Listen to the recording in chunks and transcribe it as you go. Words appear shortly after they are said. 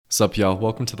Sup, y'all?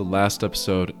 Welcome to the last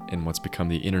episode in what's become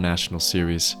the international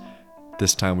series.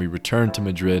 This time we return to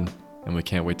Madrid, and we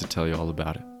can't wait to tell you all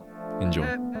about it.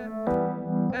 Enjoy.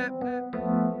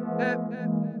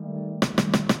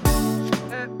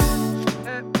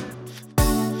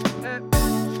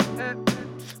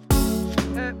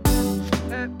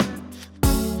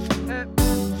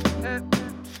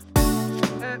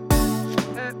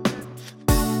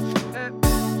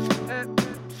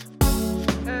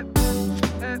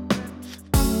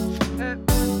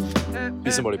 Be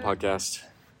Somebody Podcast.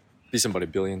 Be Somebody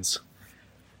Billions.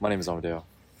 My name is Amadeo.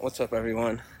 What's up,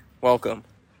 everyone? Welcome.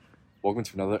 Welcome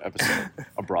to another episode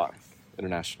abroad,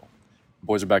 international. The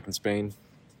boys are back in Spain.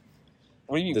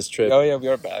 This trip. Oh yeah, we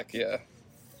are back. Yeah.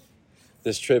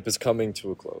 This trip is coming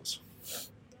to a close.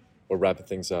 We're wrapping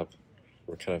things up.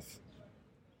 We're kind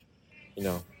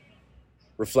of,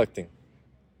 reflecting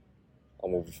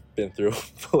on what we've been through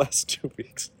the last 2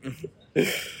 weeks.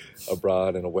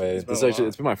 Abroad and away.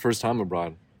 It's been my first time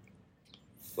abroad.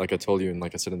 Like I told you and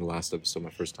like I said in the last episode, my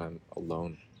first time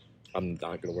alone. I'm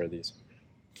not gonna wear these.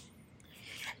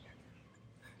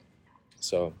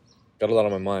 So, got a lot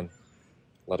on my mind.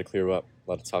 A lot to clear up, a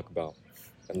lot to talk about.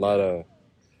 And a lot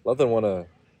that I wanna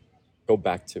go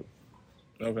back to.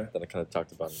 Okay. That I kinda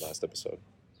talked about in the last episode.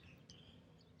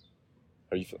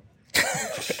 How are you feeling?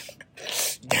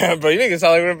 Damn, bro, you make it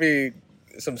sound like we're gonna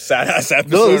be some sad ass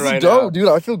episode No, this right is dope, now. dude.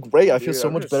 I feel great. I feel Dude, so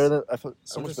I'm much just- better than I feel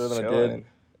so I'm much just better than I chilling, did.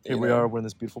 Here you we know? are. We're in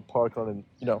this beautiful park on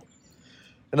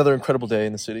another incredible day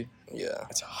in the city. Yeah.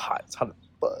 It's hot. It's hot as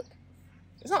fuck.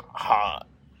 It's not hot.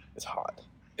 It's hot.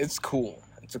 It's cool.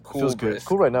 It's a It cool. feels good. breeze. It's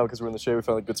cool right now because we're in the shade. We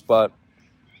found a good spot,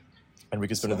 and we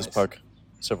It's been to this nice. park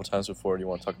several times before. Do you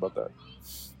want to talk about that?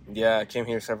 Yeah, I came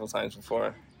here several times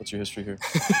before. What's your history here?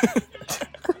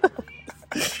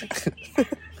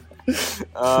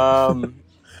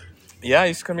 Yeah, I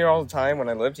used to come here all the time when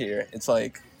I lived here. It's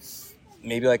like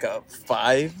maybe like a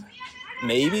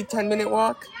 10-minute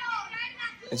walk.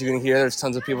 As you can hear, there's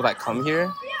tons of people that come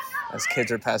here as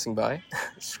kids are passing by,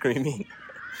 screaming.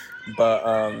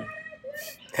 But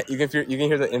you can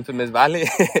hear the infamous Vale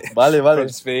from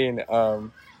Spain.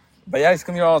 But yeah, I used to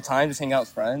come here all the time, just hang out with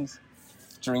friends,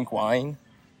 drink wine.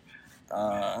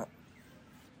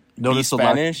 Notice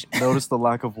Spanish. Notice the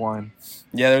lack of wine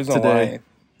Yeah, there's no Today.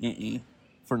 wine. Mm-mm.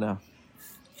 for now.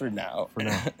 For now. For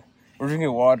now. We're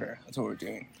drinking water. That's what we're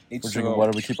doing. We're H2O. drinking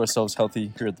water. We keep ourselves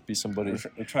healthy here at the Be Somebody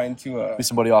We're trying to. Be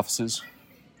Somebody offices.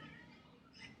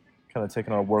 Kind of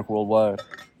taking our work worldwide.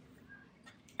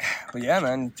 But yeah,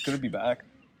 man, it's good to be back.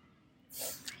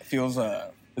 It feels.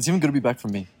 It's even good to be back for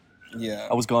me. Yeah.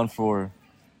 I was gone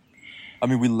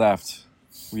we left.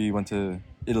 We went to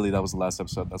Italy. That was the last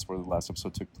episode. That's where the last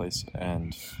episode took place.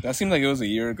 And That seemed like it was a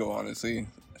year ago, honestly.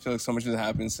 I feel like so much has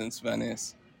happened since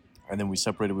Venice. then we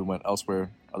separated. We went elsewhere,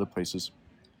 other places.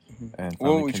 And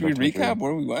Well, finally should came we back to Madrid. recap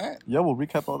where we went? Yeah, we'll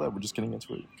recap all that. We're just getting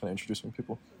into it, kind of introducing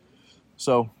people.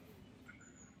 So,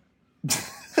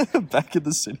 back in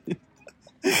the city.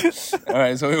 All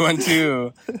right,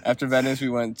 so after Venice, we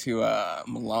went to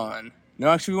Milan. No,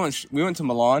 actually, we went to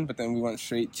Milan, but then we went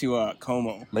straight to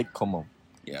Como. Lake Como.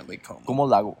 Yeah, Lake Como. Como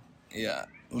Lago. Yeah,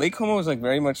 Lake Como was like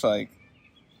very much like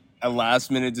a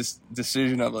last minute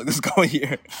decision of like let's go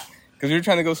here because we were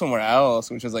trying to go somewhere else,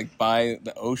 which was like by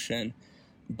the ocean,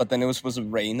 but then it was supposed to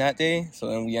rain that day, so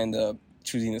then we ended up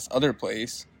choosing this other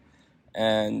place,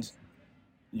 and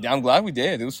yeah, I'm glad we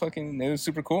did. It was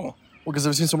super cool. Well, because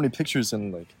I've seen so many pictures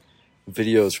and like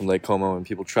videos from Lake Como and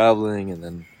people traveling, and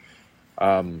then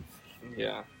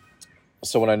Yeah,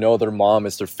 so when I know their mom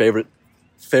is their favorite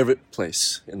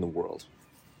place in the world.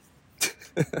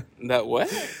 that what?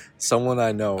 Someone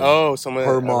I know. Oh, someone.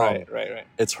 Her mom. Right.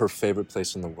 It's her favorite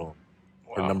place in the world.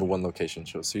 Her Wow. number one location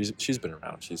shows. So she's been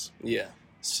around. She's Yeah.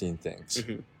 seen things.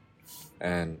 Mhm.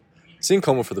 And seeing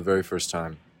Como for the very first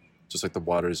time, just like the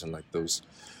waters and like the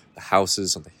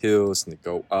houses on the hills, and they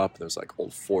go up. There's like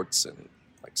old forts and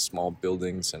like small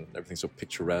buildings, and everything's so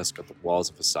picturesque. Got the walls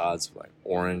and facades of like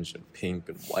orange and pink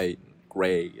and white and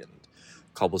gray and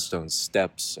cobblestone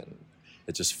steps, and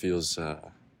it just feels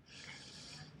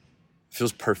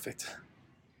perfect.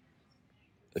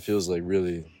 It feels like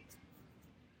really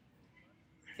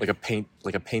like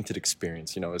a painted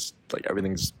experience. It's like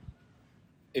everything's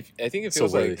I think it So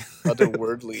feels like wavy.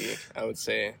 otherworldly. I would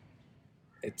say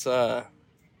it's yeah,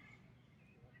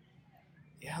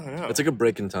 I don't know. It's like a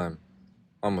break in time,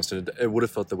 almost. It would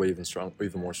have felt that way even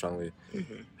more strongly,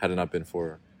 Mhm. had it not been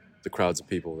for the crowds of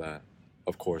people that,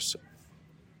 of course,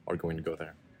 are going to go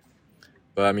there.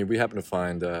 But I mean, we happened to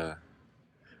find that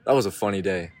was a funny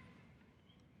day.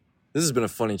 This has been a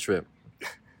funny trip.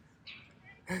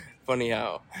 Funny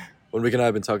how. When Rick and I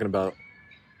have been talking about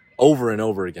over and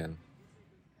over again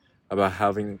about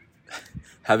having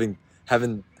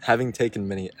taken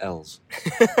many L's.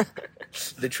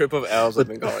 The trip of L's, I've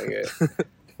been calling it.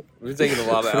 We've taken a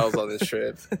lot of L's on this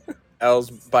trip. L's,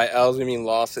 by L's, we mean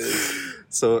losses.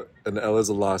 So an L is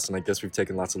a loss, and I guess we've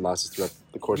taken lots of losses throughout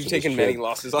the course We've of this taken trip. many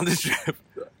losses on this trip.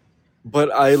 But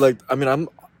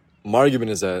my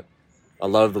argument is that a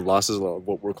lot of the losses,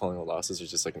 what we're calling the losses, are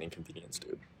just like an inconvenience,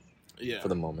 dude, Yeah. for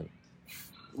the moment.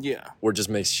 Yeah. Where it just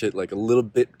makes shit like a little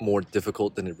bit more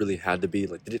difficult than it really had to be.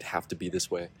 Like, did it have to be this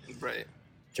way? Right.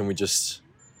 Can we just...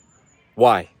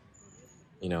 Why?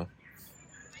 You know?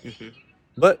 Mm-hmm.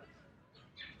 But,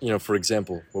 you know, for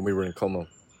example, when we were in Como...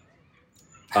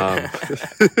 I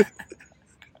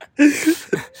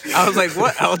was like,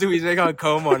 what L do we take on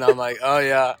Como? And I'm like, oh,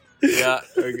 yeah. Yeah.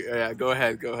 Okay, yeah. Go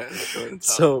ahead. Go ahead and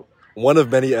tell. So, one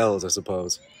of many L's, I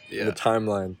suppose, in Yeah. the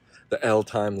timeline, the L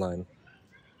timeline,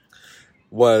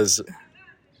 was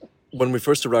when we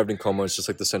first arrived in Como. It's just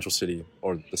like the central city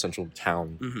or the central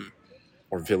town Mm-hmm.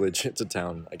 or village. It's a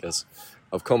town, I guess,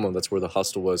 of Como. That's where the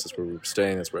hostel was. That's where we were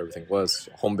staying. That's where everything was.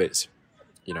 Home base,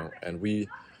 you know. And we,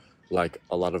 like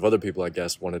a lot of other people, I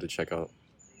guess, wanted to check out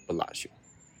Bellagio,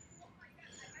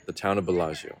 the town of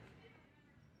Bellagio.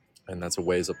 And that's a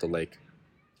ways up the lake,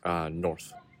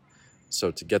 north. So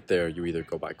to get there, you either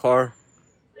go by car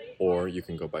or you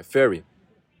can go by ferry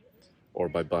or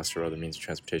by bus or other means of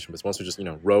transportation. But it's mostly just, you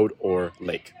know, road or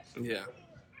lake. Yeah.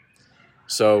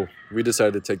 So we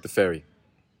decided to take the ferry.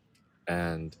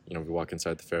 And, you know, we walk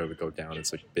inside the ferry, we go down.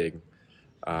 It's like big,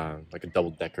 like a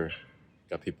double decker.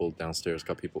 Got people downstairs,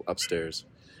 got people upstairs,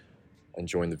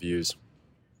 enjoying the views.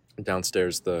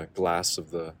 Downstairs, the glass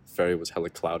of the ferry was hella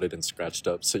clouded and scratched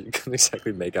up, so you couldn't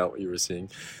exactly make out what you were seeing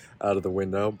out of the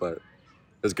window. But it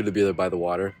was good to be there by the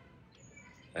water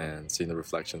and seeing the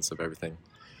reflections of everything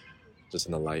just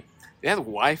in the light. They had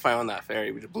Wi-Fi on that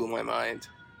ferry, which blew my mind.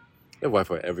 They have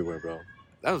Wi-Fi everywhere, bro.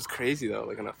 That was crazy, though.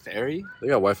 Like, on a ferry? They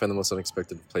got Wi-Fi in the most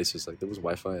unexpected places. Like, there was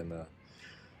Wi-Fi in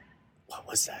what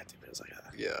was that, dude? It was like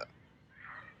Yeah.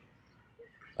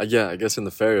 yeah, I guess in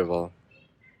the ferry of all.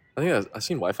 I think I've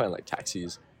seen Wi-Fi in like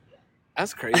taxis.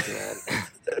 That's crazy,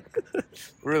 man.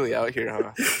 Really out here,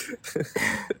 huh?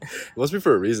 It must be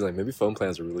for a reason. Like maybe phone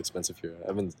plans are really expensive here. I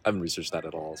haven't researched that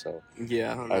at all, so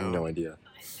Yeah, I don't know. I have no idea.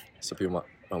 So people might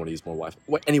want to use more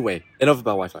Wi-Fi. Anyway, enough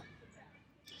about Wi-Fi.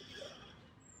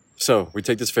 So we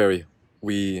take this ferry,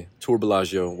 we tour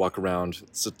Bellagio, walk around.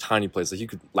 It's a tiny place. Like you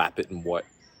could lap it in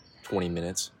 20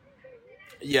 minutes.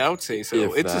 Yeah, I would say so.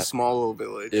 If It's a that- small little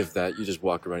village. If that, you just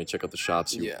walk around, you check out the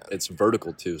shops. Yeah. It's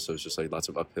vertical too, so it's just like lots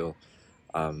of uphill.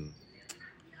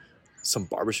 Some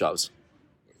barbershops.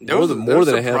 There more was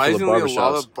than a handful of surprisingly a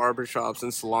lot barbershops. of barbershops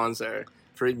and salons there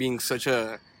for it being such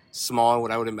a small,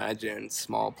 what I would imagine,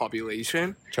 small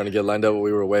population. Trying to get lined up while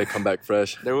we were away, come back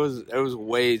fresh. There was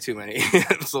way too many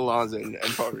salons and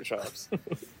barbershops.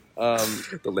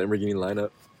 The Lamborghini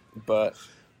lineup. But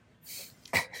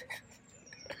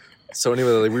So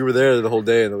anyway, like we were there the whole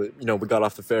day, and you know we got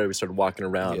off the ferry, we started walking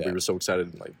around. Yeah. We were so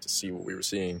excited like to see what we were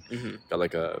seeing. Mhm.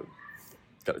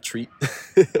 Got a treat,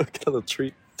 got a little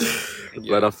treat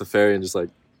Yeah. right off the ferry, and just like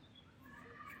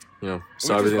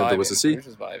saw everything that there was to see. We were It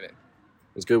just vibing.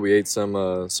 was good. We ate some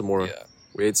more. Yeah.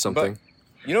 We ate something.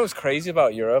 You know what's crazy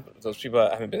about Europe? Those people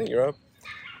that haven't been in Europe,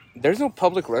 there's no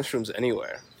public restrooms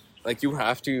anywhere. Like you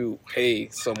have to pay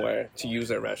somewhere to use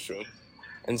their restroom,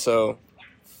 and so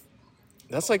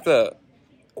that's like the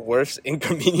worst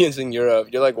inconvenience in Europe.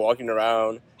 You're like walking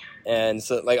around, and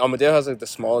so like Amadeo has like the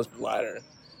smallest bladder,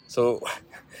 so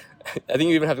I think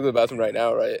you even have to go to the bathroom right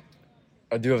now, right?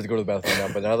 I do have to go to the bathroom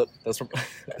now, but now that's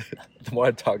the more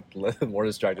I talk, the more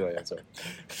distracted I am.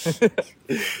 So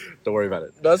don't worry about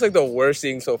it. That's like the worst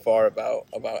thing so far about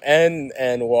and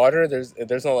water.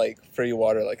 There's no like free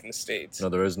water like in the States. No,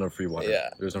 there is no free water. Yeah,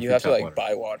 There's no you free have to tap like water.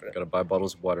 buy water. Gotta buy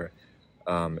bottles of water.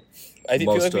 I feel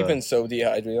Most, like we've been so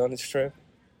dehydrated on this trip.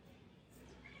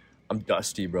 I'm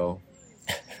dusty, bro.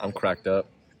 I'm cracked up.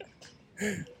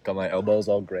 Got my elbows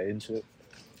all gray and shit.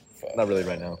 Not really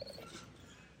right now.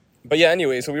 But yeah,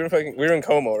 anyway, so we were in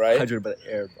Como, right? Hydrated by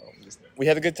the air, bro. We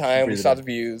had a good time. We Breathe it saw in. the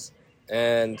views,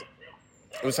 and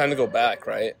it was time to go back,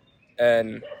 right?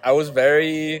 And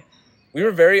we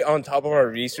were very on top of our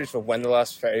research for when the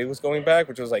last ferry was going back,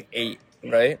 which was like 8,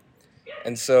 right?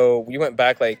 And so we went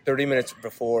back like 30 minutes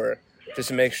before just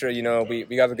to make sure, we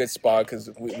got a good spot because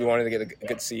we wanted to get a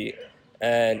good seat.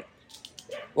 And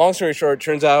long story short,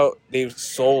 turns out they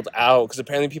sold out because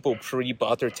apparently people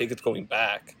pre-bought their tickets going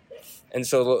back. And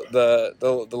so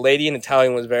the lady in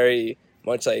Italian was very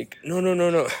much like,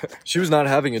 no. She was not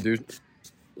having it, dude.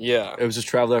 Yeah. It was just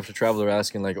traveler after traveler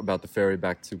asking like about the ferry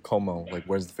back to Como. Like,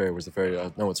 where's the ferry? Where's the ferry?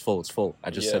 No, it's full. It's full. I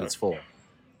just said Yeah. it's full.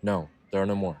 No, there are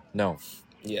no more. No,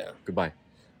 Yeah. goodbye.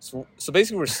 So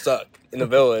basically, we're stuck in the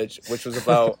village, which was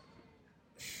about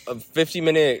a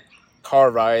 50-minute car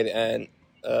ride and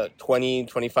a 20,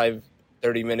 25,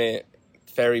 30-minute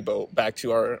ferry boat back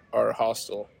to our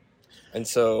hostel. And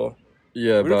so,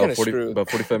 Yeah, We were about kinda 40, screwed. about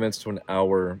 45 minutes to an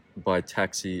hour by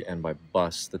taxi and by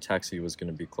bus. The taxi was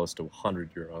going to be close to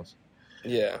 100 euros.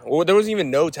 yeah. Well, there wasn't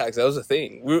even no tax. That was the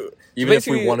thing. Even if we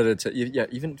basically- wanted to, yeah,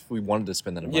 even if we wanted to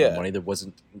spend that amount Yeah. of money, there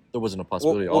wasn't a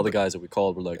possibility. well, All the guys that we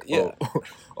called were like, Yeah. "Oh,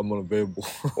 I'm unavailable."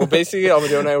 Well, basically,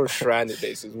 Amadeo and I were stranded,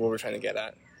 basically, is what we're trying to get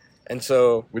at. And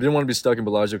so, We didn't want to be stuck in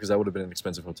Bellagio because that would have been an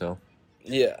expensive hotel.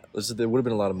 yeah. There would have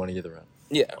been a lot of money either way,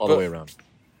 Yeah. all but the way around.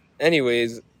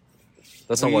 Anyways,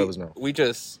 That's not why it was no. We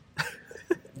just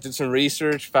did some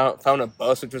research, found a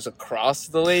bus which was across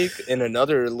the lake in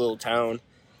another little town,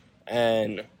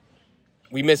 and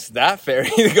we missed that ferry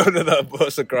to go to the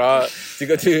bus across to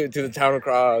go to the town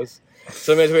across.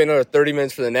 So we had to wait another 30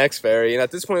 minutes for the next ferry, and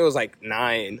at this point it was like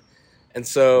 9, and It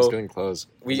so was getting close.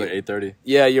 It was we- like 8:30.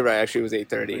 yeah, you're right. Actually, it was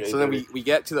 8:30. Like So then 8:30. we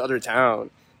get to the other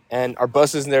town, and our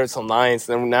bus isn't there until 9.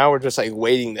 So then now we're just like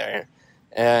waiting there,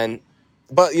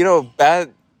 but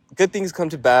good things come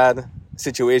to bad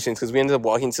situations because we ended up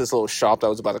walking to this little shop that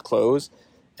was about to close,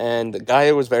 and the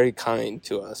guy was very kind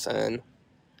to us, and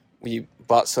we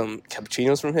bought some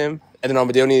cappuccinos from him. And then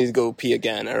Amadeo needed to go pee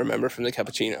again. I remember from the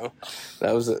cappuccino.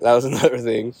 That was another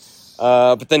thing.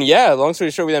 But then long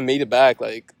story short, we then made it back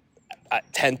like at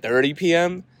 10:30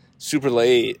 p.m. Super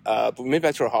late. But we made it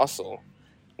back to our hostel,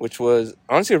 which was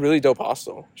honestly a really dope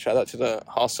hostel. Shout out to the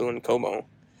hostel in Como.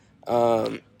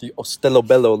 The Ostello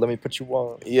Bello. Let me put you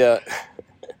on. Yeah.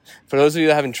 For those of you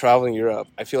that haven't traveled in Europe,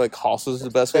 I feel like hostels is the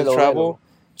best way to Hello, travel.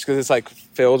 Just because it's like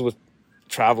filled with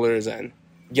travelers and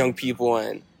young people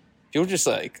and people just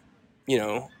like,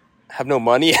 have no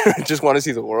money and just want to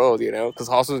see the world, because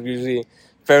hostels are usually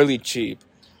fairly cheap.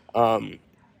 If And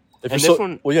you're this so,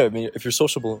 one- well, yeah, I mean, if you're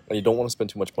sociable and you don't want to spend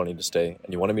too much money to stay,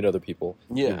 and you want to meet other people,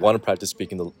 Yeah. you want to practice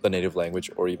speaking the native language,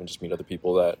 or even just meet other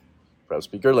people that perhaps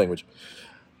speak your language,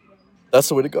 that's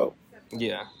the way to go.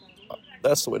 Yeah.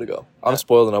 That's the way to go. I'm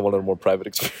spoiled and I wanted a more private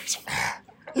experience.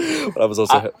 But I was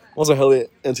also hella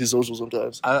antisocial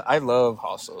sometimes. I love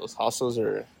hostels. Hostels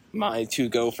are my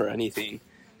to-go for anything.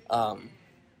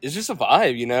 It's just a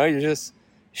vibe, You're just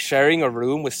sharing a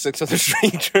room with 6 other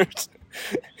strangers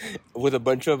with a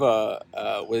bunch of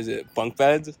bunk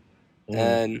beds,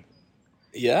 and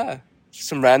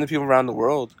some random people around the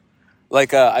world.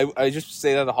 Like I just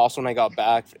stayed at the hostel when I got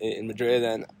back in Madrid,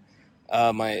 and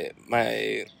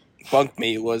my bunk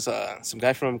mate was some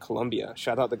guy from Colombia.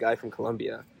 Shout out the guy from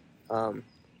Colombia. You but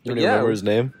don't even remember his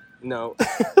name? No.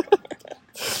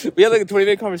 We had like a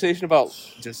 20-minute conversation about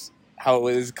just how it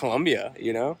was Colombia,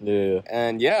 Yeah.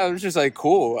 And it was just like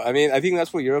cool. I mean, I think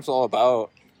that's what Europe's all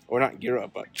about. Or not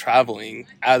Europe, but traveling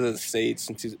out of the States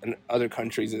into other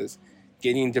countries is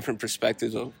getting different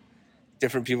perspectives of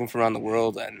different people from around the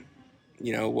world and,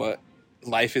 what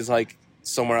life is like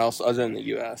somewhere else other than the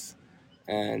U.S.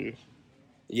 And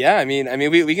I mean,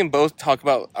 we can both talk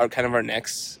about our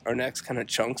next kind of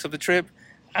chunks of the trip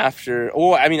after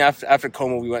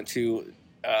Como, we went to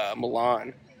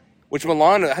Milan. Which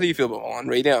Milan? How do you feel about Milan?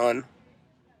 Rate it on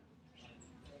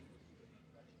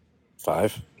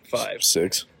 5.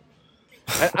 6.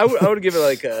 I would give it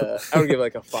like a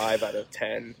 5 out of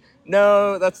 10.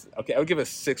 No, that's okay. I would give it a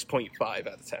 6.5 out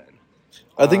of 10.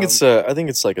 I think it's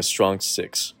like a strong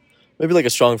 6. Maybe like a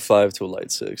strong 5 to a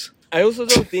light 6. I also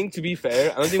don't think, to be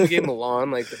fair, I don't think we gave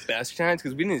Milan like the best chance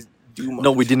because we didn't do much.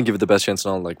 No, we didn't give it the best chance at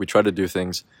all. Like, we tried to do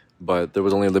things, but there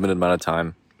was only a limited amount of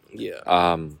time. Yeah.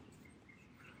 I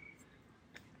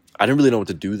didn't really know what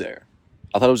to do there.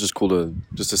 I thought it was just cool to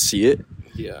see it.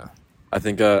 Yeah. I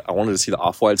think I wanted to see the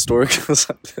Off-White store,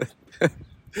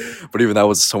 but even that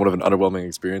was somewhat of an underwhelming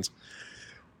experience.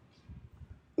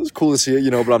 It was cool to see it,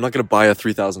 but I'm not going to buy a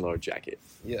 $3,000 jacket.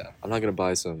 Yeah. I'm not going to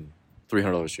buy some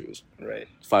 $300 shoes, Right.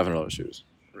 $500 shoes,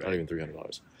 not Right. even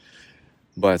 $300.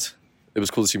 But it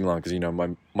was cool to see Milan because,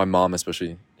 my mom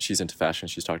especially, she's into fashion.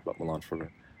 She's talked about Milan for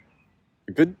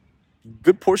a good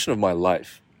portion of my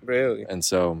life. Really. And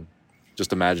so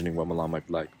just imagining what Milan might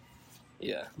be like,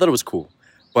 Yeah. I thought it was cool.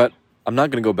 But I'm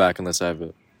not going to go back unless I have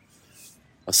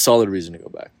a solid reason to go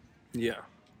back. Yeah.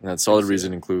 And that solid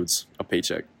reason includes a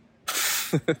paycheck.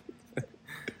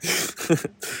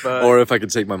 But Or if I could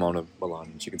take my mom to Milan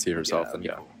and she can see herself, then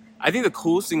yeah. I think the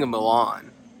coolest thing in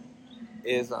Milan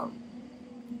is Got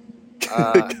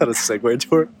a segue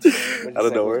to her. I Out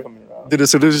of nowhere. Dude,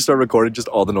 as soon as you start recording, just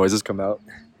all the noises come out.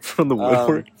 from the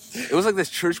woodwork. It was like this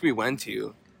church we went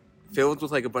to, filled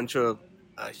with like a bunch of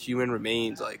human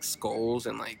remains, like skulls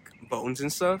and like bones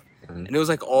and stuff. Mhm. And it was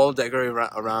like all decorated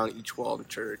around each wall of the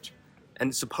church.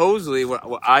 And supposedly, what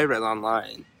I read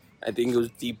online, I think it was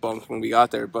debunked when we got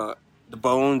there, but the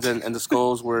bones and the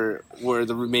skulls were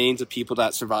the remains of people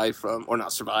that survived from, or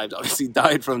not survived, obviously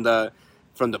died from the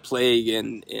plague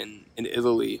in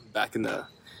Italy back in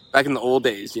the old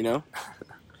days, you know.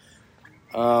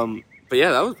 But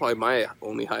yeah, that was probably my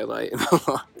only highlight.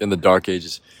 In the Dark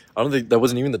Ages. I don't think that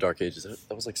wasn't even the Dark Ages.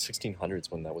 That was like 1600s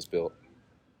when that was built.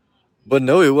 But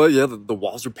no, it was, yeah, the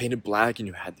walls were painted black and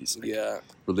you had these like, Yeah,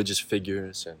 religious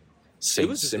figures and was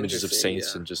saints, just images of interesting,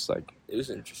 saints, yeah. and just like it was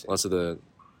interesting. lots of the.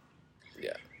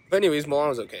 Yeah, but anyways, Milan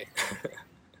was okay.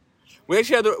 we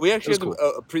actually had cool.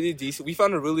 a pretty decent. We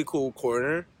found a really cool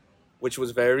corner, which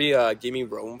was very gave me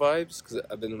Rome vibes because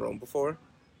I've been in Rome before,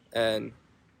 and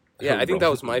yeah, I think that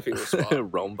was my favorite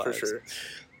spot. Rome for vibes. sure.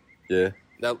 Yeah.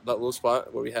 That little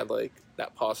spot where we had like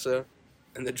that pasta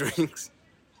and the drinks.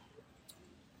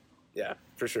 Yeah,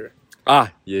 for sure.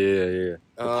 Ah, yeah. The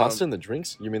Um, pasta and the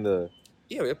drinks? You mean the.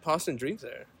 Yeah, we had pasta and drinks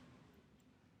there.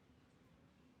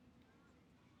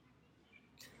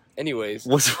 Anyways,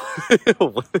 What's.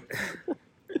 What?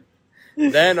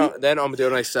 then Amadeo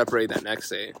and I separated that next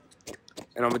day,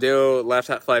 and Amadeo left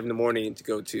at 5 a.m. to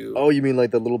go to. Oh, you mean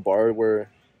like the little bar where.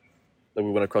 Like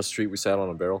we went across the street, we sat on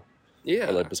a barrel? yeah,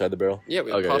 Or like beside the barrel? yeah,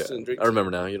 we had pasta and drinks. I remember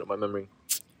now. You know my memory.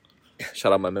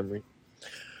 Shout out my memory.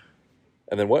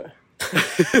 And then what?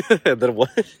 And then what?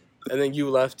 And then you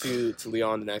left to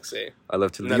Lyon the next day, I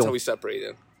left to and that's how Lyon. we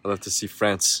separated. I left to see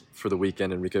France for the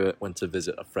weekend. Enrique went to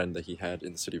visit a friend that he had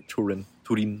in the city of Turin,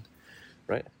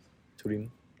 right?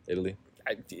 Turin, Italy.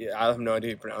 I have no idea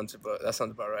how to pronounce it, but that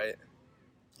sounds about right.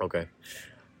 Okay.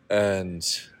 And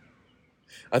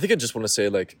I think I just want to say,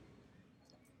 like,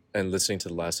 and listening to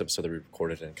the last episode that we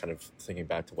recorded and kind of thinking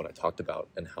back to what I talked about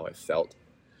and how I felt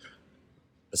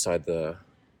beside the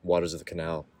waters of the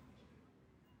canal.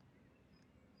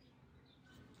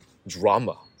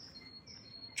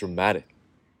 Dramatic.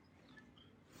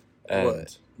 And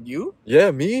What? You?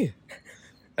 yeah, me.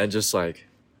 And just like,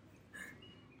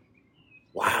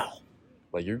 wow.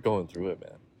 Like, you're going through it,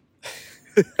 man.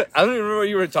 I don't even remember what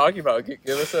you were talking about.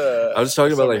 Give us a. I was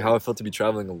talking about like summary. how I felt to be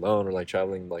traveling alone or like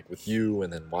traveling like with you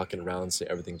and then walking around, see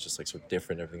everything's just like so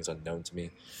different, everything's unknown to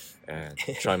me. And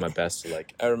trying my best to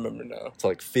like I remember now.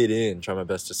 fit in, try my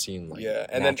best to seem like Yeah,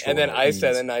 and natural then at I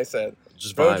said, ease.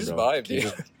 Just bro, vibe, just bro. vibe, Can you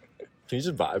dude. just, can you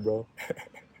just vibe, bro?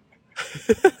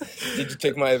 Did you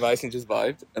take my advice and just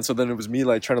vibed? And so then it was me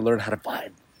like trying to learn how to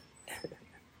vibe.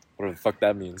 Whatever the fuck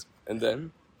that means. And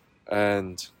then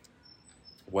And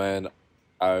when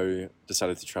I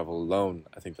decided to travel alone,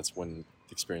 I think that's when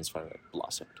the experience finally like,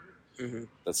 blossomed. Mhm.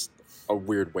 That's a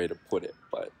weird way to put it,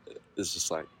 but it's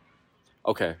just like,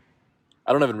 okay,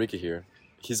 I don't have Enrique here.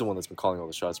 He's the one that's been calling all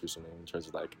the shots recently in terms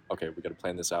of like, okay, we got to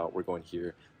plan this out. We're going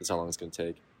here. This is how long it's going to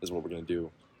take. This is what we're going to do.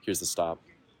 Here's the stop.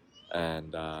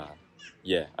 And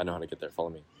yeah, I know how to get there. Follow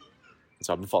me. And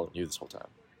so I've been following you this whole time.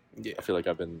 yeah, I feel like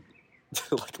I've been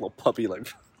like a little puppy, like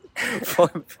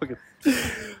following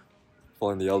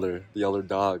the elder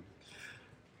dog,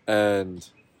 and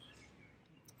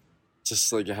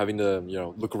just like having to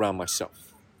look around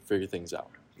myself, figure things out.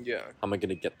 yeah, How am I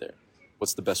gonna get there?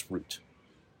 What's the best route?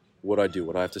 What do I do?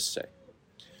 What do I have to say?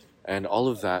 And all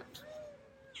of that,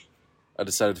 I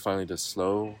decided to finally just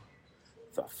slow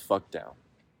the fuck down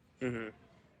hmm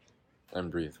and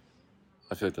breathe.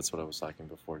 I feel like that's what I was lacking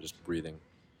before, just breathing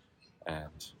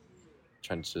and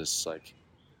trying to just like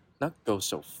not go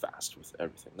so fast with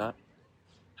everything, not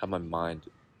have my mind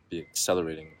be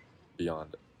accelerating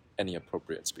beyond any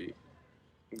appropriate speed.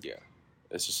 yeah,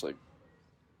 It's just like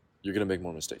you're gonna make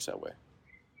more mistakes that way.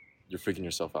 You're freaking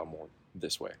yourself out more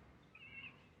this way.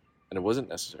 And it wasn't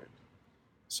necessary.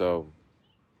 So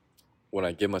when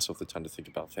I gave myself the time to think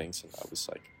about things and I was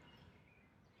like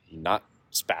not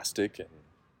spastic and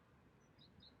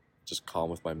just calm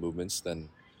with my movements, then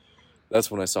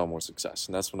that's when I saw more success.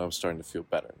 And that's when I was starting to feel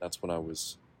better. That's when I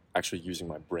was actually using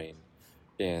my brain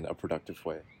in a productive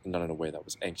way, and not in a way that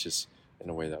was anxious, in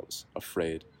a way that was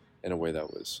afraid, in a way that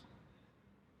was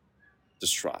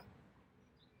distraught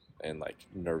and like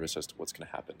nervous as to what's going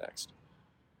to happen next.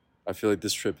 I feel like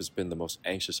this trip has been the most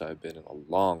anxious I've been in a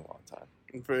long, long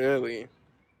time. really.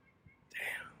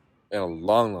 In a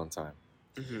long, long time.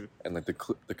 hmm And like the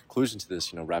conclusion to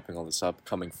this, wrapping all this up,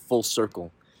 coming full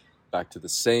circle back to the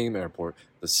same airport,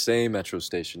 the same metro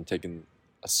station, taking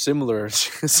a similar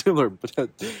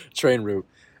train route,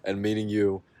 and meeting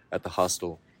you at the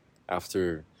hostel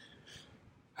after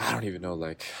I don't even know,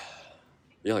 like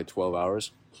 12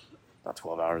 hours. not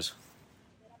 12 hours.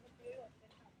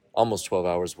 Almost 12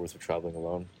 hours worth of traveling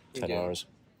alone. 10 Yeah. hours.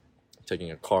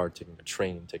 Taking a car, taking a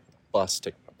train, taking a bus,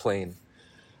 taking a plane.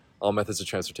 All methods of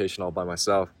transportation all by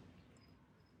myself.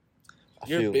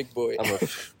 You're a big boy.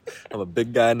 I'm a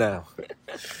big guy now.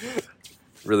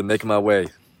 Really making my way.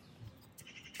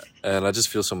 And I just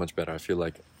feel so much better. I feel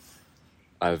like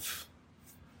I've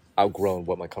outgrown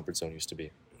what my comfort zone used to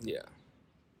be. Yeah.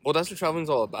 Well, that's what traveling's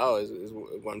all about. Is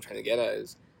what I'm trying to get at.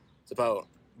 Is it's about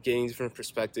getting different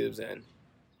perspectives and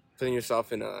putting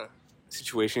yourself in a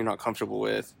situation you're not comfortable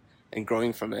with and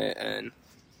growing from it. And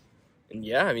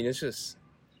yeah, I mean, it's just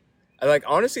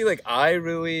honestly, I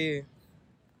really,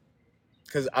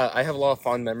 because I have a lot of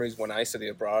fond memories when I studied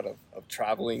abroad of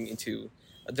traveling into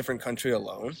a different country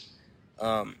alone.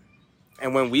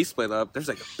 And when we split up, there's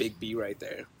like a big B right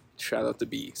there. Shout out to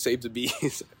B. Save the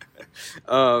B's.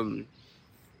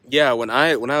 Yeah, when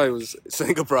I was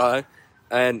studying abroad,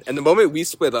 and the moment we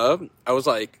split up, it was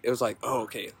like, oh,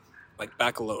 okay, like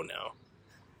back alone now.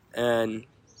 And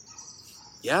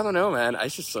yeah, I don't know, man. I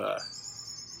just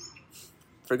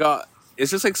forgot. It's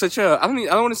just like such a, I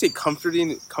don't want to say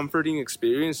comforting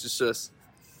experience. It's just,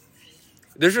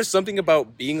 there's just something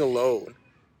about being alone,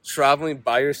 traveling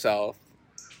by yourself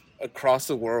across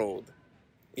the world.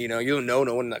 You know, you don't know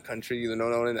no one in that country. You don't know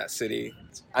no one in that city.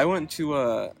 I went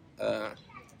to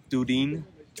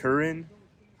Turin,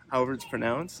 however it's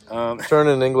pronounced. Turn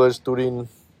in English, Turin in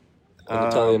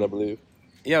Italian, I believe.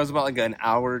 Yeah, it was about like an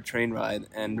hour train ride.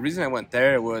 And the reason I went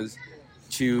there was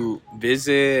to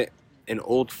visit an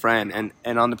old friend.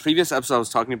 And on the previous episode, I was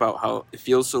talking about how it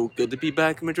feels so good to be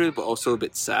back in Madrid, but also a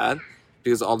bit sad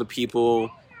because all the people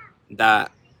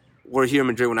that were here in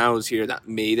Madrid when I was here that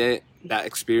made it, that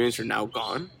experience, are now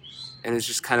gone. And it's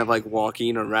just kind of like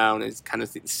walking around, it's kind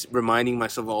of reminding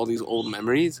myself of all these old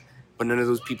memories, but none of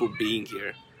those people being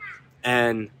here.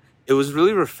 And it was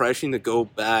really refreshing to go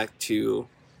back go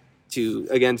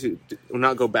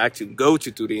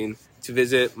to Turin to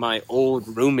visit my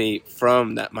old roommate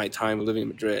from my time living in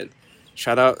Madrid.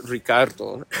 Shout out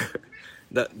Ricardo,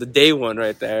 the day one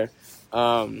right there.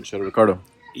 Shout out Ricardo.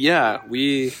 Yeah,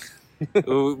 we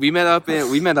met up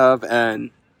and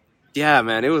yeah,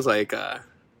 man, it was like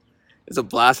it's a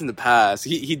blast in the past.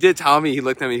 He did tell me, he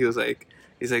looked at me, he's like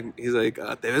te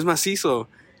ves macizo.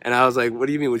 And I was like, what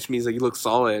do you mean? Which means like you look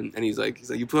solid. And he's like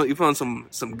you put on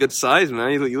some good size,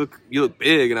 man. You look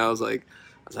big. And I was like,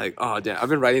 oh damn, I've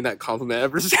been writing that compliment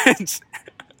ever since.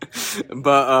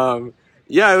 But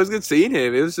yeah, it was good seeing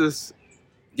him. It was just,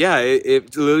 yeah,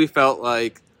 it literally felt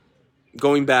like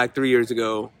going back 3 years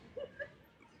ago,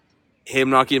 him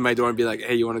knocking at my door and be like,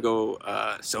 hey, you want to go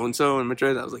so and so in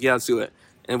Madrid? I was like, yeah, let's do it.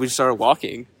 And we just started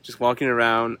walking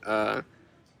around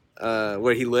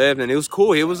where he lived, and it was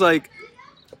cool. It was like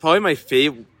probably my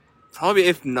favorite, probably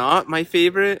if not my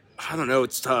favorite, I don't know,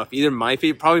 it's tough. Either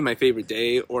probably my favorite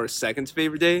day or second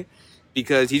favorite day,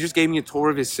 because he just gave me a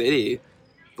tour of his city,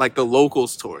 like the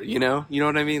locals tour, you know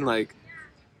what I mean? Like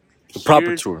The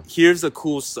proper tour. Here's the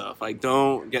cool stuff. Like,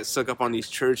 don't get stuck up on these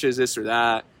churches, this or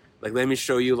that. Like, let me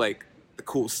show you like the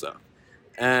cool stuff.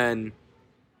 And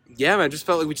yeah, man, I just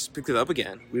felt like we just picked it up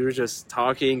again. We were just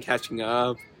talking, catching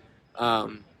up.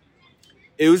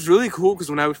 It was really cool because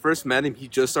when I first met him, he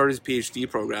just started his PhD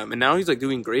program, and now he's like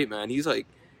doing great, man. He's like,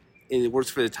 he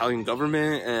works for the Italian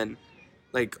government, and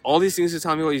like all these things he's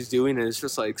telling me what he's doing, and it's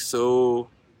just like so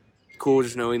cool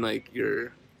just knowing like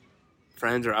your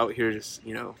friends are out here just,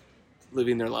 you know,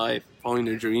 living their life, following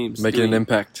their dreams, Making an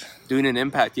impact. Doing an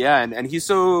impact, yeah. And he's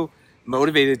so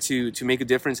motivated to make a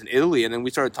difference in Italy. And then we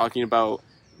started talking about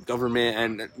government,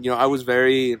 and you know, I was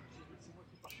very,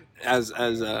 as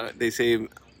they say,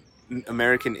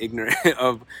 American ignorant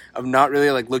of not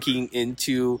really like looking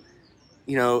into,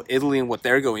 you know, Italy and what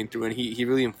they're going through. And he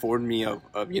really informed me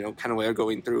of you know, kind of what they're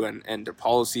going through and their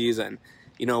policies, and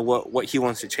you know what he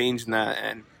wants to change in that.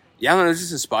 And yeah, it was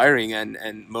just inspiring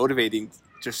and motivating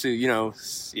just to, you know,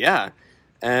 yeah.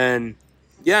 And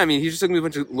yeah, I mean, he just took me a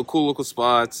bunch of cool local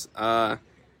spots,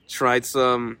 tried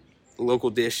some local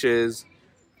dishes,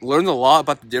 learned a lot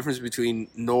about the difference between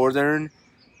northern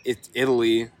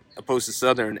Italy opposed to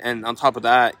southern, and on top of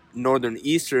that, northern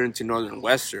eastern to northern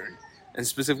western, and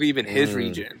specifically even his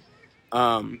region.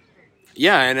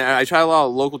 Yeah, and I tried a lot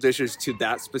of local dishes to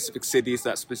that specific city,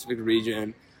 that specific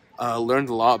region. Learned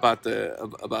a lot about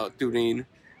Turin.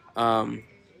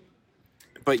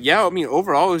 But yeah, I mean,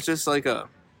 overall, it was just like a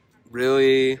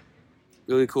really,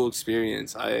 really cool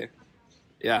experience. I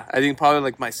think probably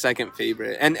like my second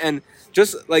favorite, and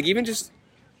just like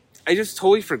I just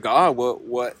totally forgot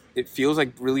what it feels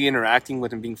like really interacting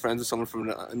with and being friends with someone from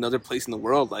another place in the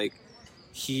world. Like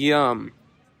he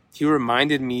he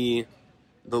reminded me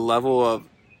the level of,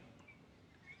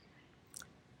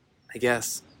 I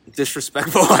guess,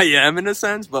 disrespectful I am in a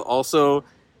sense, but also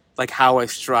like how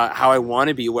I want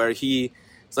to be. Where he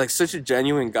is like such a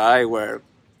genuine guy. Where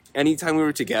anytime we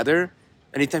were together,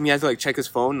 anytime he had to like check his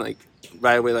phone, like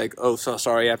right away, like, oh, so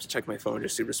sorry, I have to check my phone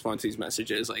just to respond to these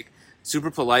messages. Like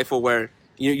super polite. For where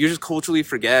you just culturally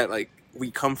forget, like we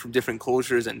come from different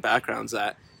cultures and backgrounds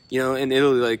that. In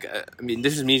Italy, like, I mean,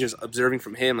 this is me just observing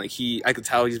from him. Like, I could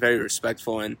tell he's very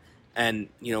respectful, and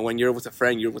when you're with a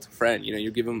friend, you're with a friend.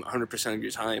 You give him 100% of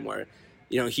your time. Where,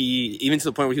 he even to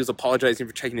the point where he was apologizing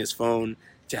for checking his phone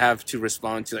to have to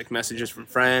respond to like messages from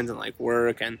friends and like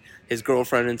work and his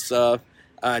girlfriend and stuff,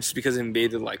 just because it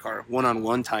invaded like our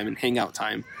one-on-one time and hangout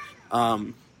time.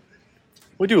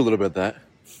 We do a little bit of that.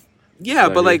 Yeah,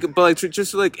 but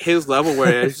just like his level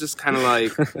where it's just kind of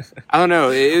like I don't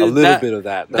know, a little bit of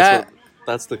that.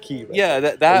 That's the key. Right? Yeah,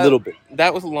 that a little bit.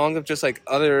 That was along of just like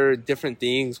other different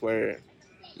things where,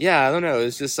 yeah, I don't know.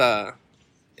 It's just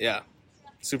yeah,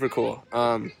 super cool.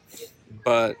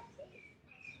 But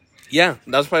yeah,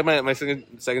 that was probably my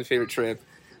second favorite trip.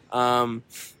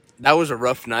 That was a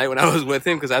rough night when I was with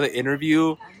him because I had an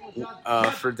interview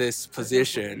for this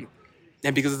position,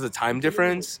 and because of the time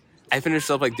difference. I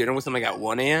finished up like dinner with him like at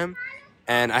 1 a.m.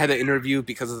 and I had an interview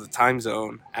because of the time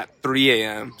zone at 3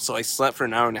 a.m. So I slept for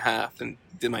an hour and a half and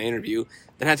did my interview.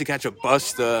 Then I had to catch a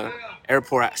bus to the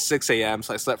airport at 6 a.m.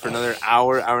 So I slept for another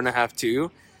hour and a half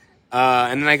too.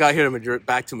 And then I got here to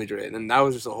back to Madrid, and that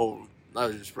was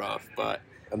just rough.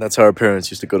 And that's how our parents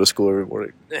used to go to school every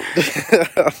morning.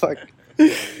 Like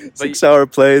 6-hour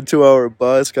plane, 2-hour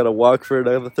bus, gotta walk for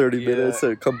another 30 minutes,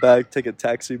 and come back, take a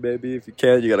taxi maybe. If you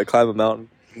can, you gotta climb a mountain.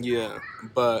 Yeah,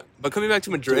 but coming back to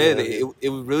Madrid,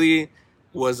 it really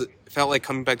felt like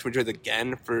coming back to Madrid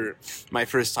again for my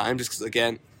first time, just because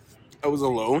again I was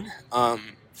alone.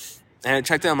 And I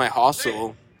checked out my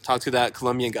hostel, talked to that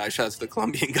Colombian guy. Shout out to the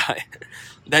Colombian guy.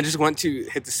 Then just went to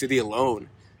hit the city alone.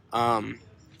 And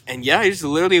yeah, I just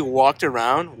literally walked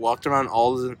around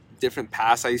all the different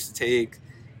paths I used to take,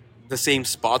 the same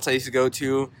spots I used to go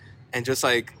to, and just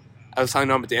like. I was talking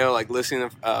to Amadeo, like listening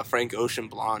to Frank Ocean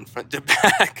Blonde front to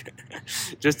back,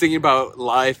 just thinking about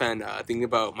life and thinking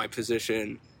about my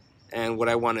position and what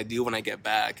I want to do when I get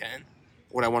back and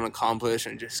what I want to accomplish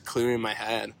and just clearing my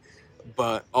head.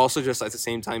 But also just at the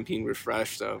same time being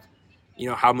refreshed of,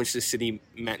 how much the city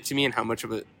meant to me and how much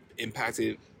of an impact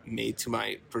it made to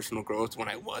my personal growth when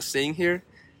I was staying here.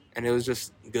 And it was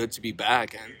just good to be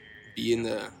back and be in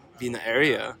the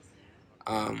area.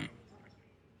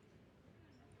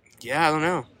 Yeah, I don't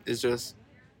know. It's just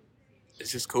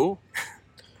cool.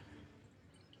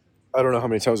 I don't know how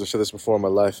many times I've said this before in my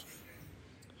life,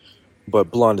 but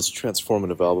Blonde is a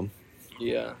transformative album.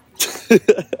 Yeah.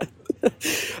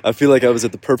 I feel like I was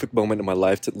at the perfect moment in my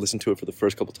life to listen to it for the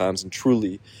first couple times and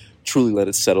truly let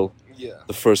it settle. Yeah.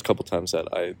 The first couple times that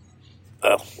I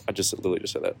just literally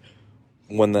just said that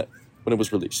when it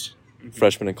was released,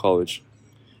 freshman in college,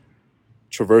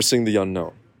 traversing the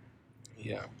unknown.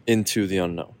 Yeah. Into the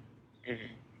unknown.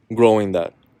 Growing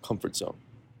that comfort zone,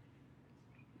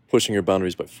 pushing your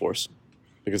boundaries by force,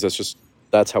 because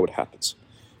that's how it happens.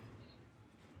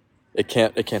 It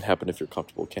can't happen if you're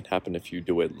comfortable. It can't happen if you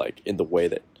do it like in the way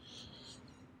that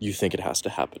you think it has to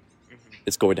happen.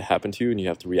 It's going to happen to you, and you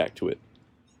have to react to it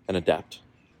and adapt.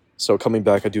 So coming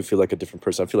back, I do feel like a different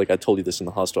person. I feel like I told you this in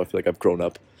the hostel. I feel like I've grown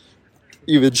up,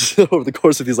 even just over the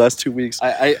course of these last 2 weeks.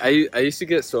 I used to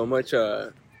get so much.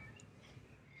 I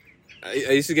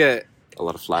used to get a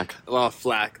lot of flack.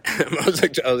 I was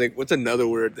like, what's another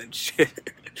word than shit?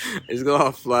 I used to get a lot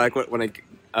of flack when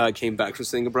I came back from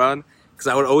staying abroad, because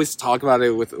I would always talk about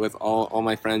it with all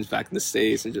my friends back in the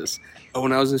States, and just,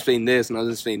 when I was in Spain this, and I was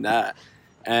in Spain that.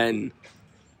 And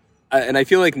I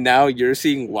feel like now you're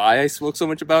seeing why I spoke so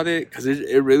much about it, because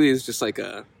it really is just like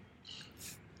a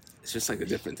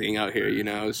different thing out here,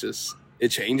 It's just, it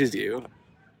changes you.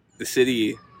 The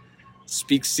city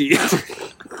speaks to you.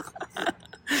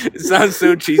 It sounds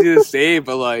so cheesy to say,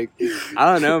 but like,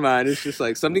 I don't know, man. It's just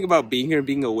like something about being here,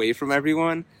 being away from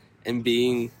everyone, and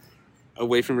being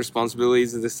away from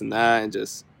responsibilities and this and that, and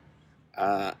just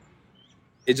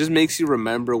it just makes you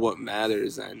remember what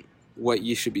matters and what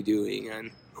you should be doing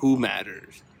and who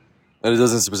matters. And it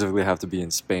doesn't specifically have to be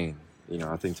in Spain.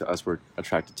 I think to us, we're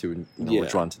attracted to, we're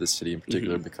drawn to this city in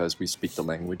particular because we speak the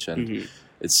language, and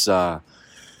it's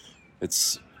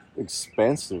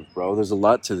expansive, bro. There's a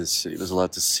lot to this city. There's a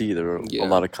lot to see. There are a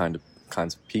lot of kinds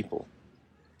of people,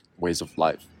 ways of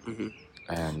life,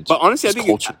 but honestly,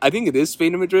 I think it is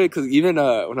Spain and Madrid, because even when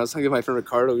I was talking to my friend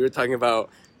Ricardo, we were talking about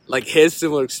like his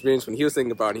similar experience when he was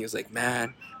thinking about it. And he was like,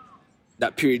 man,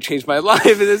 that period changed my life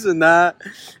and this and that.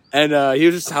 And he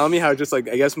was just telling me how just like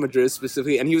I guess Madrid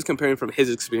specifically, and he was comparing from his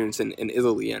experience in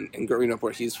Italy and growing up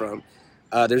where he's from.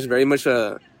 There's very much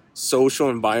a social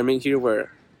environment here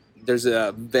where there's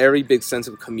a very big sense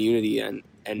of community and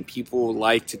people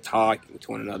like to talk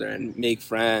to one another and make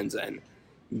friends and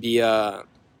be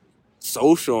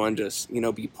social and just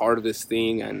be part of this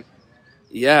thing. And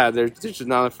yeah, they're just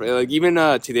not afraid. Like even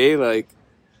today, like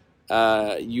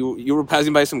you were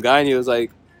passing by some guy and he was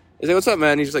like, "What's up,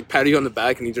 man?" He just like patted you on the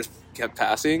back and he just kept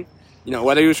passing.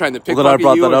 Whether he was trying to pickpocket Well, then I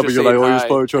brought you that or up, just and you're like, saying "Oh, he was hi.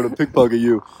 probably trying to pickpocket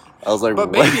you." I was like, But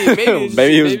 "What?" Maybe he was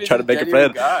maybe trying to he's a make a genuine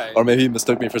friend, guy. or maybe he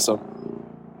mistook me for some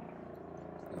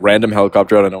random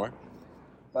helicopter out of nowhere.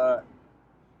 But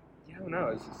yeah, I don't know.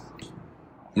 It's just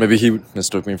Maybe he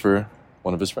mistook me for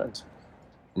one of his friends.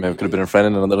 Maybe it could have been a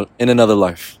friend in another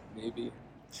life. maybe.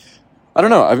 I don't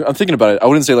know. I'm thinking about it. I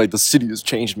wouldn't say like the city has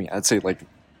changed me. I'd say like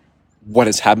what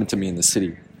has happened to me in the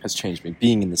city has changed me.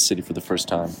 Being in the city for the first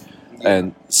time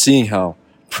and seeing how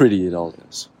pretty it all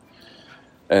is,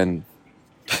 and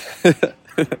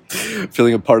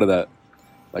feeling a part of that,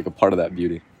 like a part of that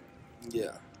beauty.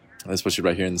 Yeah. Especially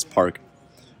right here in this park.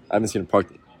 I haven't seen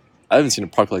a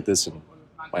park like this in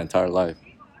my entire life.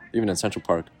 Even in Central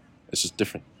Park, it's just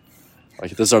different.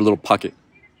 Like this is our little pocket.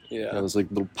 Yeah. There's like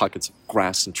little pockets of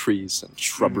grass and trees and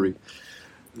shrubbery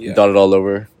Yeah. dotted all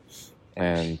over,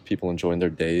 and people enjoying their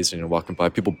days. Walking by,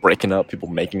 people breaking up, people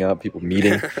making up, people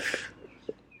meeting,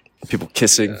 people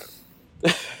kissing.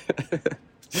 Yeah.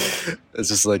 It's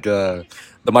just like the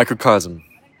microcosm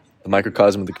of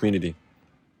the community,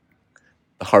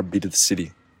 the heartbeat of the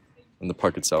city, and the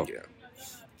park itself. Yeah.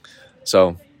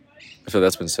 So, I feel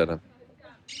that's been said.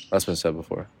 That's been said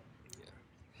before.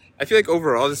 I feel like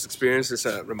overall, this experience, just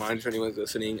a reminder for anyone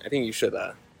listening, I think you should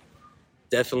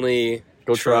definitely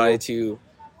Go try travel.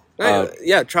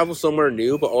 to, travel somewhere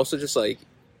new, but also just like,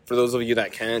 for those of you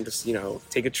that can, just,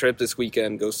 take a trip this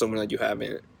weekend, go somewhere that you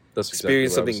haven't, That's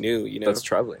experience exactly something new, That's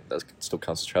traveling. That still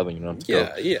counts as traveling. You don't have to go.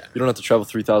 Yeah, You don't have to travel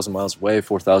 3,000 miles away,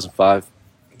 4,005,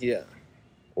 yeah,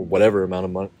 or whatever amount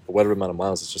of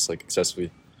miles. It's just like excessively.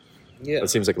 yeah. That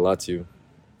seems like a lot to you,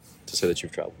 to say that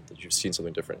you've traveled, that you've seen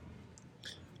something different.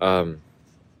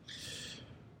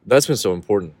 That's been so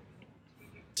important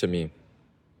to me,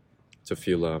 to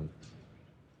feel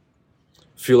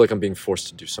like I'm being forced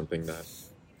to do something that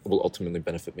will ultimately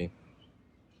benefit me,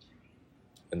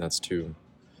 and that's to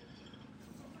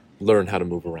learn how to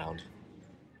move around,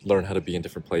 learn how to be in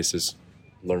different places,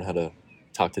 learn how to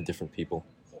talk to different people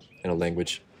in a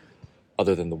language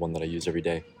other than the one that I use every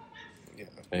day. Yeah.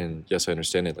 And yes, I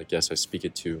understand it. Like, yes, I speak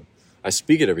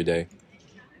it every day,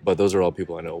 but those are all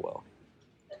people I know well.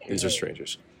 These are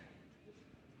strangers.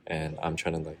 And I'm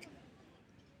trying to like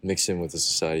mix in with a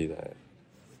society that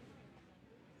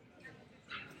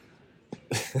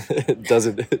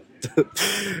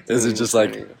isn't just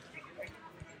like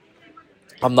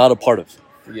I'm not a part of,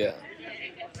 Yeah.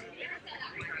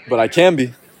 but I can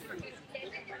be.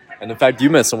 And in fact, you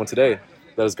met someone today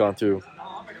that has gone through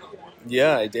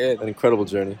Yeah, I did. an incredible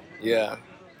journey. Yeah.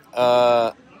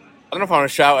 I don't know if I want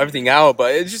to shout everything out,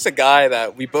 but it's just a guy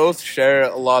that we both share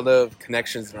a lot of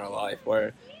connections in our life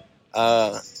where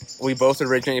we both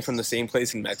originated from the same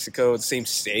place in Mexico, the same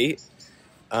state,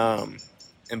 and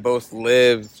both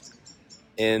lived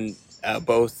in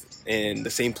the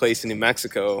same place in New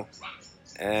Mexico,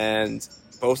 and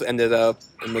both ended up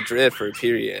in Madrid for a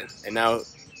period. And now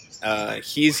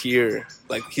he's here,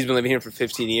 like he's been living here for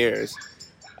 15 years,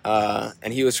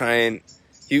 and he was trying.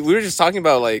 We were just talking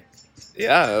about like.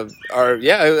 Yeah,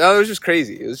 it was just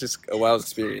crazy. It was just a wild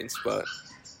experience, but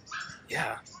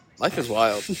yeah, life is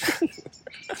wild.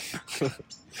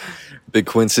 Big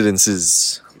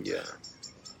coincidences. Yeah,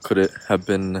 Could it have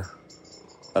been,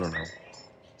 I don't know,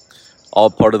 all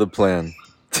part of the plan?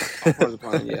 part of the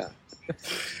plan. Yeah,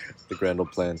 The grand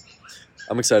old plan.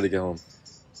 I'm excited to get home.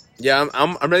 yeah.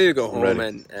 I'm ready to go home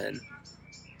ready.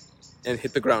 and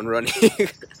hit the ground running.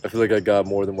 I feel like I got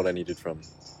more than what I needed from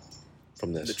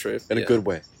this. The trip, In a yeah. good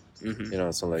way. Mm-hmm.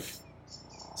 It's not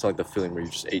like the feeling where you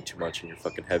just ate too much and you're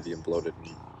fucking heavy and bloated and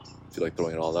you feel like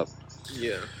throwing it all up.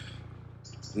 Yeah,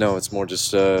 No, it's more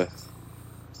just I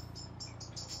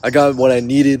got what I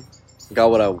needed, got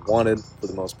what I wanted for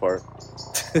the most part.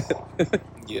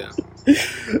 yeah,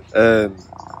 And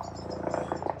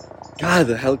God,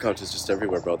 the helicopters just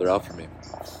everywhere, bro. They're out for me.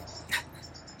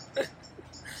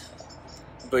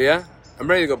 but yeah, I'm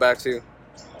ready to go back to.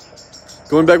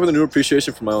 Going back with a new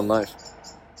appreciation for my own life.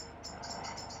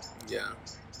 Yeah,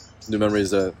 New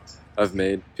memories that I've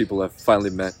made, people I've finally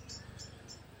met,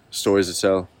 stories to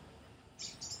tell,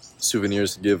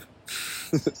 souvenirs to give.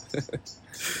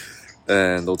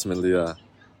 And ultimately,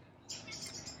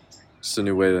 just a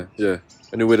new way to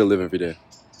live every day.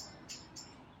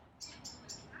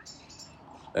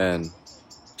 And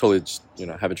totally just,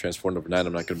 haven't transformed overnight.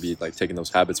 I'm not going to be like taking those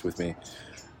habits with me.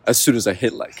 As soon as I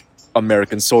hit like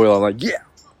American soil, I'm like, yeah,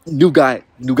 new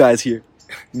guy's here,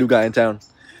 new guy in town.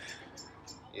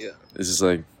 Yeah. This is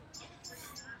like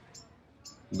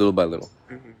little by little.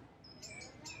 Mm-hmm.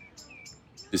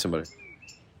 Be somebody.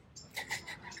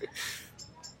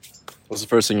 What's the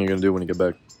first thing you're gonna do when you get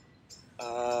back?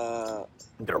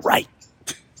 I'm gonna write.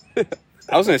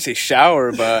 I was gonna say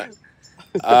shower, but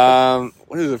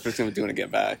what is the first thing I'm doing to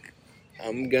get back? I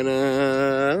don't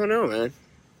know, man.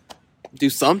 Do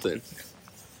something.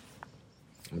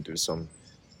 I'm gonna do some.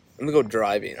 I'm gonna go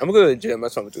driving. I'm gonna go to the gym.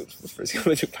 That's what I'm gonna do. That's the first thing I'm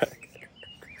gonna do back.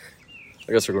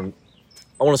 I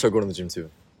want to start going to the gym too.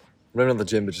 Not in the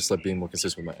gym, but just like being more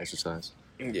consistent with my exercise.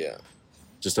 Yeah.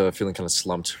 Just feeling kind of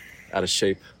slumped, out of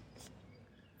shape.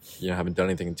 Haven't done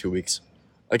anything in 2 weeks.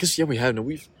 I guess we have. No,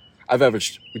 we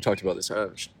talked about this. I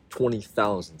averaged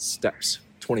 20,000 steps,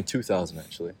 22,000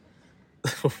 actually.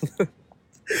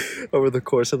 Over the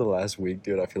course of the last week,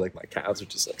 dude, I feel like my calves are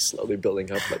just like slowly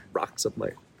building up, like rocks up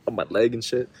on my leg and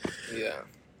shit. Yeah.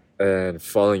 And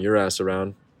following your ass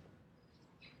around,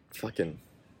 fucking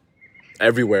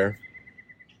everywhere,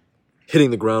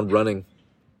 hitting the ground running.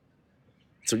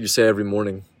 That's what you say every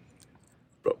morning,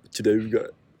 bro. Today we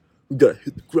gotta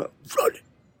hit the ground running.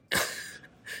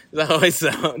 Is that how I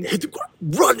sound? Hit the ground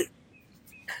running.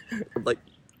 I'm like,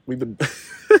 we've been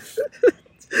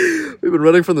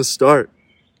running from the start.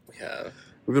 Yeah.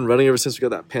 We've been running ever since we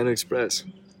got that Panda Express.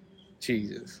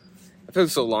 Jesus. I feel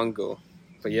so long ago.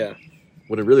 But yeah.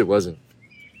 When it really wasn't.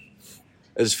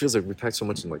 It just feels like we packed so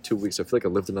much in like 2 weeks. I feel like I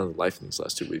lived another life in these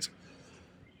last 2 weeks.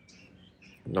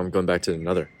 Now I'm going back to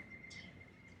my other.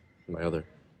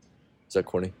 Is that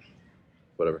corny?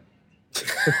 Whatever.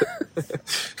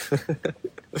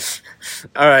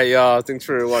 All right, y'all. Thanks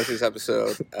for watching this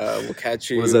episode. We'll catch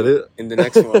you Was that it? in the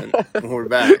next one when we're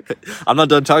back. I'm not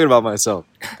done talking about myself.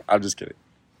 I'm just kidding.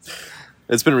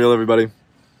 It's been real, everybody.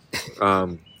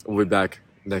 We'll be back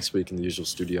next week in the usual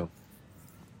studio.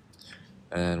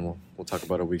 And we'll talk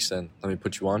about our weeks then. Let me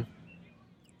put you on.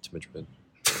 To Madrid.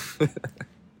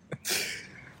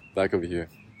 Back over here.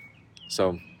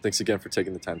 So, thanks again for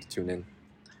taking the time to tune in.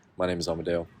 My name is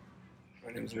Amadeo.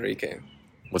 My name is Enrique.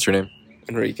 What's your name?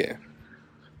 Enrique.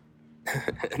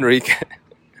 Enrique.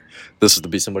 This is the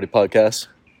Be Somebody podcast.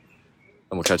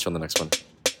 And we'll catch you on the next one.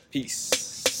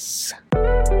 Peace.